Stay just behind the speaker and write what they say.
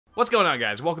What's going on,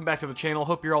 guys? Welcome back to the channel.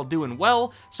 Hope you're all doing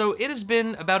well. So it has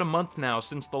been about a month now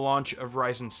since the launch of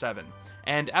Ryzen 7.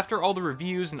 And after all the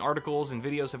reviews and articles and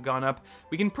videos have gone up,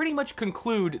 we can pretty much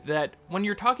conclude that when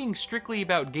you're talking strictly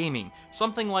about gaming,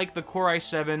 something like the Core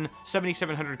i7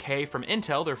 7700K from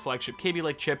Intel, their flagship Kaby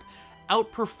Lake chip,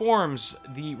 outperforms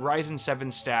the Ryzen 7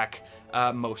 stack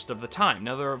most of the time.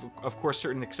 Now, there are, of course,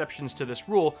 certain exceptions to this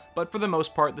rule, but for the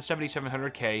most part, the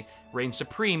 7700K reigns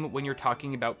supreme when you're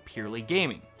talking about purely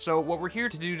gaming. So what we're here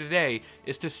to do today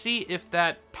is to see if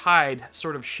that tide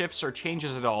sort of shifts or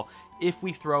changes at all if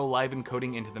we throw live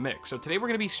encoding into the mix. So today we're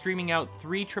going to be streaming out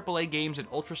 3 AAA games at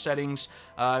ultra settings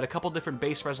at a couple different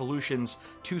base resolutions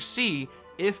to see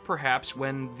if perhaps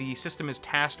when the system is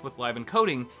tasked with live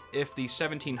encoding, if the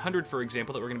 1700, for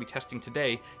example, that we're going to be testing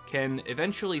today, can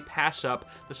eventually pass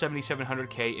up the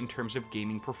 7700K in terms of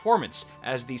gaming performance,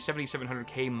 as the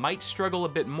 7700K might struggle a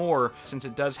bit more since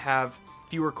it does have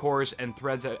fewer cores and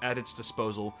threads at its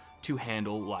disposal to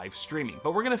handle live streaming.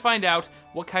 But we're going to find out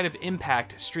what kind of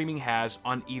impact streaming has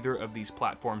on either of these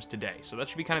platforms today. So that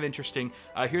should be kind of interesting.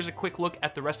 Here's a quick look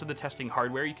at the rest of the testing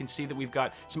hardware. You can see that we've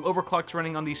got some overclocks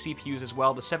running on these CPUs as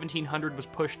well. The 1700 was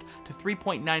pushed to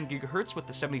 3.9 gigahertz with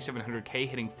the 7700K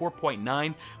hitting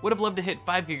 4.9. Would have loved to hit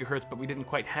 5 gigahertz, but we didn't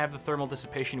quite have the thermal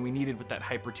dissipation we needed with that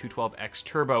Hyper 212X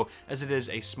turbo, as it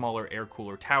is a smaller air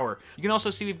cooler tower. You can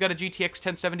also see we've got a GTX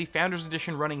 1070 Founders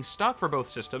Edition running stock for both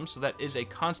systems, so that is a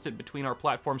constant between our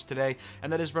platforms today,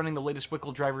 and that is running the latest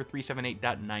WCL driver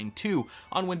 378.92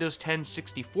 on Windows 10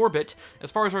 64-bit. As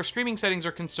far as our streaming settings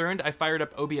are concerned, I fired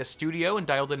up OBS Studio and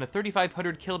dialed in a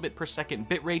 3500 kilobit per second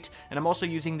bitrate, and I'm also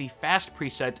using the fast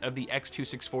preset of the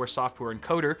X264 software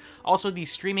encoder. Also, the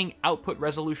streaming output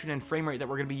resolution and frame rate that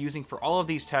we're going to be using for all of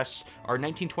these tests are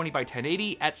 1920 by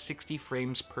 1080 at 60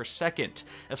 frames per second.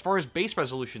 As far as base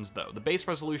resolutions, though, the base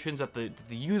resolutions that the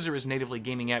user is natively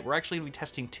gaming at, we're actually going to be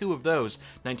testing 2 of those,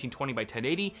 1920 by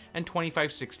 1080 and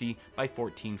 2560 by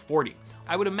 1440.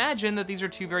 I would imagine that these are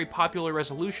 2 very popular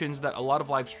resolutions that a lot of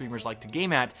live streamers like to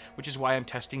game at, which is why I'm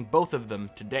testing both of them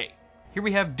today. Here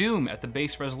we have Doom at the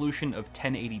base resolution of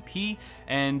 1080p,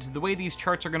 and the way these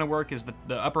charts are going to work is that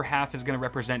the upper half is going to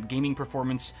represent gaming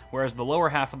performance, whereas the lower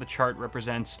half of the chart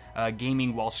represents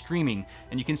gaming while streaming.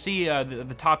 And you can see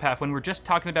the top half, when we're just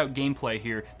talking about gameplay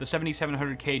here, the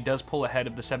 7700K does pull ahead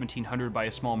of the 1700 by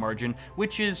a small margin,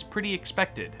 which is pretty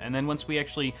expected. And then once we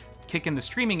actually kick in the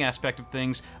streaming aspect of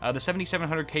things, the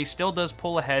 7700K still does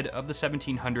pull ahead of the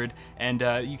 1700, and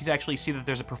you can actually see that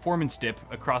there's a performance dip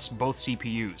across both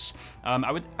CPUs.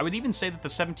 I would even say that the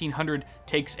 1700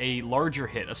 takes a larger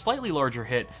hit, a slightly larger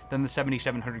hit than the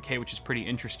 7700K, which is pretty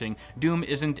interesting. Doom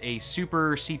isn't a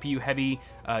super CPU-heavy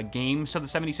game, so the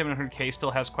 7700K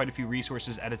still has quite a few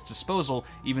resources at its disposal,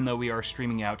 even though we are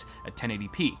streaming out at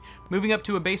 1080p. Moving up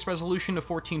to a base resolution of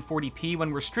 1440p,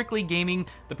 when we're strictly gaming,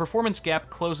 the performance gap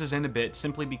closes in a bit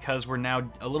simply because we're now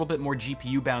a little bit more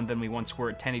GPU bound than we once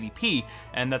were at 1080p,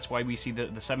 and that's why we see the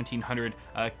 1700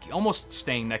 almost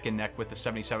staying neck and neck with the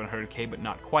 7700K, but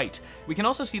not quite. We can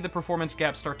also see the performance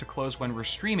gap start to close when we're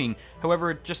streaming.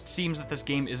 However, it just seems that this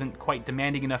game isn't quite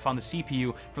demanding enough on the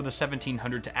CPU for the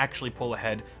 1700 to actually pull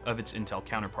ahead of its Intel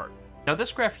counterpart. Now,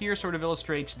 this graph here sort of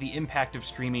illustrates the impact of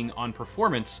streaming on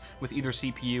performance with either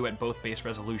CPU at both base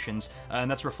resolutions,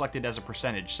 and that's reflected as a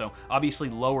percentage. So obviously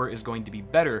lower is going to be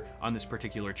better on this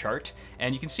particular chart,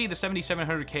 and you can see the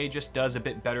 7700K just does a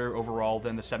bit better overall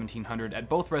than the 1700 at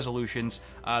both resolutions.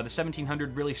 The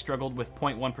 1700 really struggled with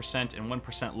 0.1% and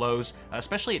 1% lows,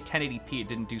 especially at 1080p. It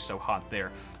didn't do so hot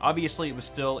there. Obviously, it was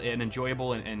still an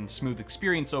enjoyable and smooth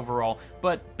experience overall,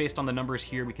 but based on the numbers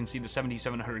here, we can see the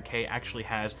 7700K actually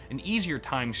has an easier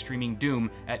time streaming Doom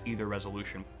at either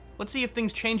resolution. Let's see if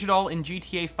things change at all in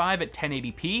GTA 5 at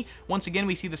 1080p. Once again,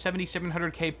 we see the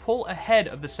 7700K pull ahead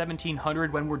of the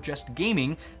 1700 when we're just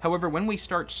gaming. However, when we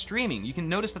start streaming, you can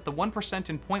notice that the 1%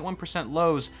 and 0.1%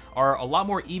 lows are a lot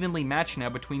more evenly matched now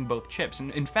between both chips. And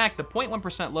in fact, the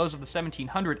 0.1% lows of the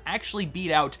 1700 actually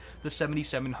beat out the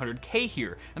 7700K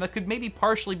here. And that could maybe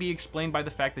partially be explained by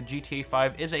the fact that GTA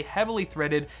 5 is a heavily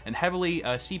threaded and heavily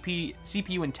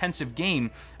CPU-intensive game,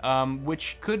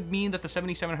 which could mean that the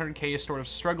 7700K is sort of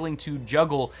struggling to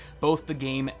juggle both the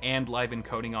game and live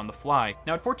encoding on the fly.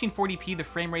 Now, at 1440p, the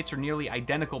frame rates are nearly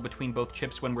identical between both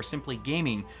chips when we're simply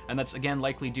gaming, and that's again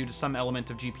likely due to some element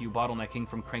of GPU bottlenecking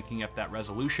from cranking up that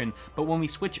resolution. But when we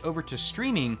switch over to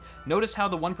streaming, notice how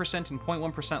the 1% and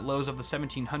 0.1% lows of the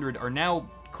 1700 are now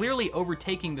clearly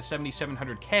overtaking the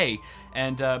 7700K,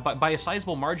 and by a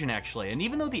sizable margin actually. And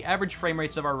even though the average frame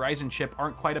rates of our Ryzen chip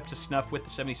aren't quite up to snuff with the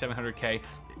 7700K,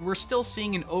 we're still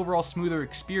seeing an overall smoother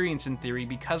experience in theory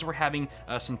because we're having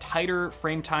some tighter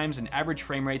frame times and average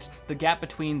frame rates. The gap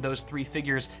between those three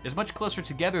figures is much closer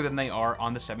together than they are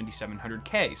on the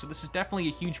 7700K. So this is definitely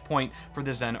a huge point for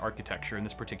the Zen architecture in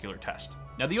this particular test.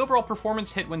 Now, the overall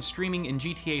performance hit when streaming in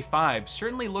GTA 5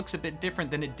 certainly looks a bit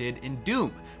different than it did in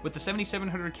Doom, with the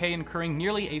 7700K incurring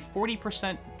nearly a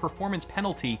 40% performance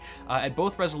penalty at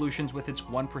both resolutions with its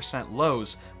 1%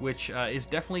 lows, which is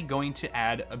definitely going to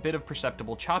add a bit of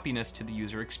perceptible choppiness to the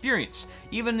user experience.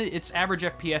 Even its average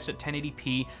FPS at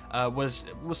 1080p was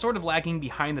sort of lagging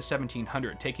behind the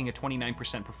 1700, taking a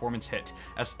 29% performance hit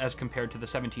as compared to the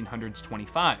 1700's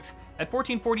 25. At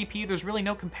 1440p, there's really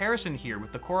no comparison here,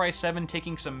 with the Core i7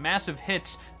 taking some massive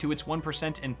hits to its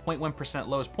 1% and 0.1%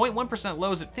 lows. 0.1%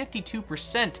 lows at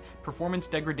 52% performance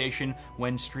degradation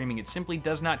when streaming. It simply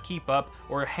does not keep up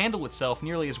or handle itself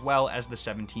nearly as well as the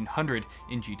 1700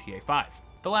 in GTA 5.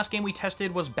 The last game we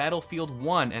tested was Battlefield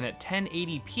 1, and at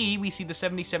 1080p, we see the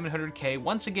 7700K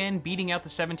once again beating out the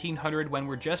 1700 when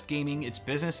we're just gaming. It's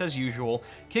business as usual.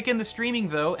 Kick in the streaming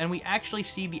though, and we actually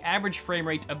see the average frame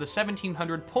rate of the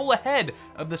 1700 pull ahead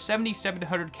of the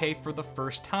 7700K for the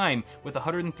first time, with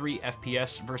 103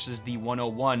 FPS versus the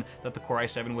 101 that the Core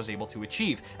i7 was able to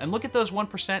achieve. And look at those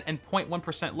 1% and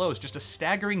 0.1% lows, just a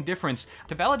staggering difference.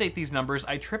 To validate these numbers,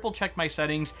 I triple checked my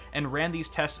settings and ran these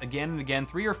tests again and again,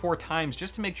 3 or 4 times,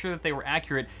 just to make sure that they were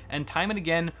accurate, and time and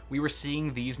again we were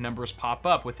seeing these numbers pop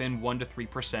up within 1 to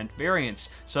 3% variance.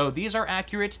 So these are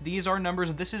accurate, these are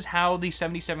numbers, this is how the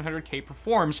 7700K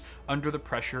performs under the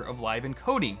pressure of live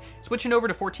encoding. Switching over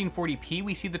to 1440p,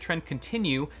 we see the trend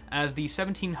continue as the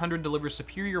 1700 delivers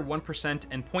superior 1%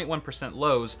 and 0.1%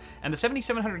 lows, and the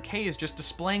 7700K is just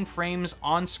displaying frames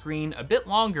on screen a bit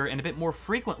longer and a bit more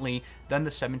frequently than the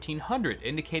 1700,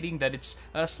 indicating that it's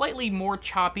a slightly more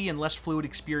choppy and less fluid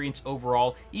experience overall.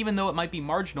 Even though it might be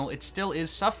marginal, it still is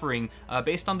suffering,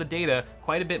 based on the data,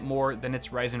 quite a bit more than its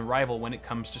Ryzen rival when it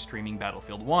comes to streaming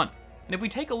Battlefield 1. And if we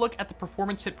take a look at the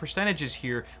performance hit percentages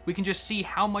here, we can just see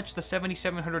how much the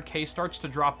 7700K starts to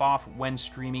drop off when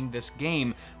streaming this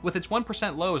game. With its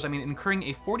 1% lows, I mean, incurring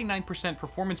a 49%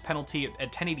 performance penalty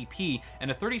at 1080p and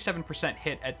a 37%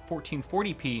 hit at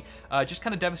 1440p, just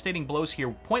kind of devastating blows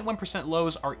here. 0.1%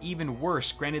 lows are even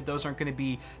worse. Granted, those aren't going to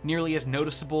be nearly as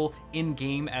noticeable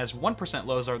in-game as 1%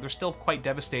 lows are. They're still quite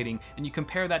devastating, and you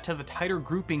compare that to the tighter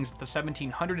groupings that the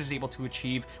 1700 is able to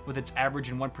achieve with its average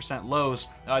and 1% lows.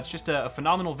 It's just a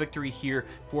phenomenal victory here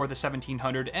for the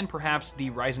 1700 and perhaps the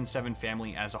Ryzen 7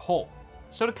 family as a whole.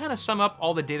 So to kind of sum up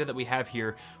all the data that we have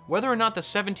here, whether or not the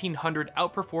 1700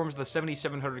 outperforms the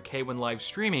 7700K when live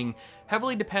streaming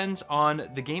heavily depends on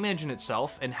the game engine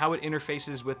itself and how it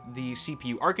interfaces with the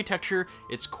CPU architecture,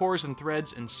 its cores and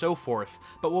threads, and so forth.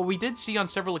 But what we did see on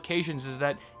several occasions is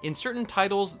that in certain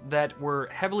titles that were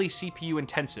heavily CPU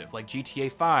intensive, like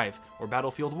GTA 5 or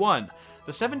Battlefield 1, the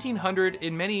 1700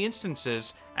 in many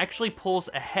instances actually pulls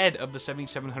ahead of the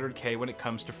 7700K when it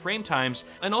comes to frame times,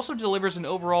 and also delivers an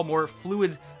overall more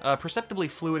fluid, perceptibly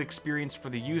fluid experience for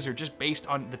the user just based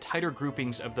on the tighter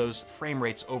groupings of those frame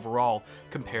rates overall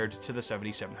compared to the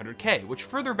 7700K, which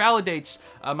further validates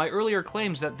my earlier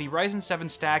claims that the Ryzen 7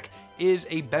 stack is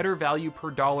a better value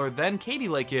per dollar than Kaby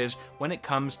Lake is when it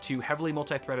comes to heavily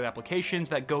multi-threaded applications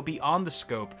that go beyond the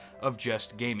scope of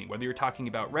just gaming. Whether you're talking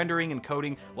about rendering,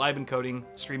 encoding, live encoding,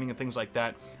 streaming, and things like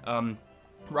that,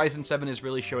 Ryzen 7 is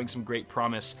really showing some great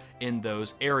promise in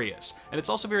those areas. And it's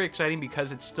also very exciting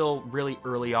because it's still really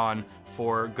early on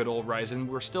for good old Ryzen.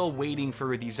 We're still waiting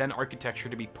for the Zen architecture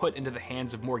to be put into the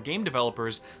hands of more game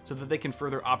developers so that they can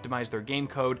further optimize their game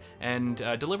code and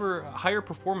deliver higher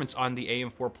performance on the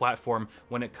AM4 platform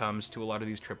when it comes to a lot of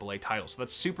these AAA titles. So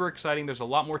that's super exciting. There's a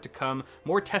lot more to come,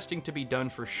 more testing to be done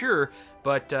for sure,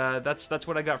 but that's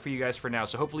what I got for you guys for now.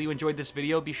 So hopefully you enjoyed this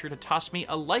video. Be sure to toss me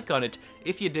a like on it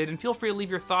if you did, and feel free to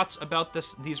leave your thoughts about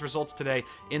these results today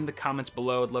in the comments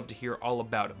below. I'd love to hear all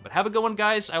about them. But have a good one,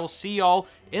 guys. I will see y'all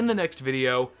in the next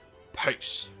video.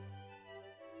 Peace.